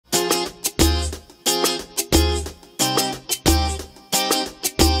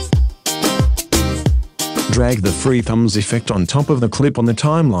Drag the free thumbs effect on top of the clip on the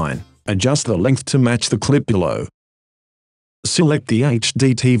timeline. Adjust the length to match the clip below. Select the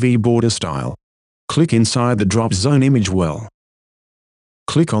HD TV border style. Click inside the drop zone image well.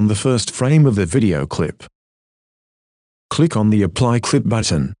 Click on the first frame of the video clip. Click on the Apply Clip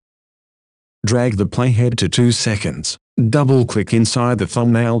button. Drag the playhead to 2 seconds. Double-click inside the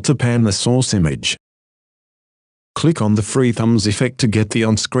thumbnail to pan the source image. Click on the free thumbs effect to get the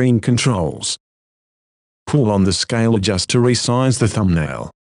on-screen controls. Pull on the scale adjust to resize the thumbnail.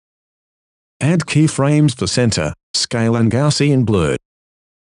 Add keyframes for center, scale and Gaussian blur.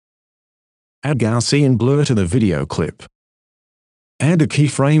 Add Gaussian blur to the video clip. Add a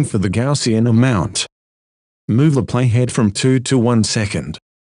keyframe for the Gaussian amount. Move the playhead from 2 to 1 second.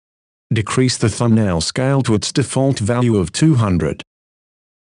 Decrease the thumbnail scale to its default value of 200.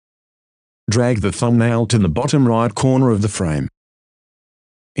 Drag the thumbnail to the bottom right corner of the frame.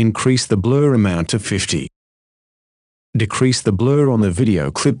 Increase the blur amount to 50. Decrease the blur on the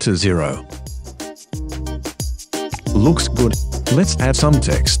video clip to 0. Looks good. Let's add some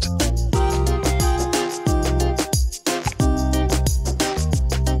text.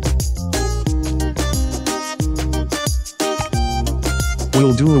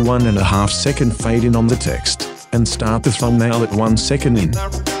 We'll do a 1.5 second fade in on the text, and start the thumbnail at 1 second in.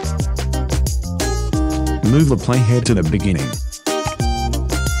 Move the playhead to the beginning.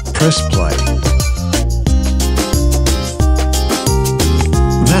 Press play.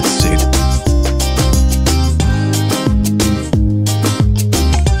 That's it.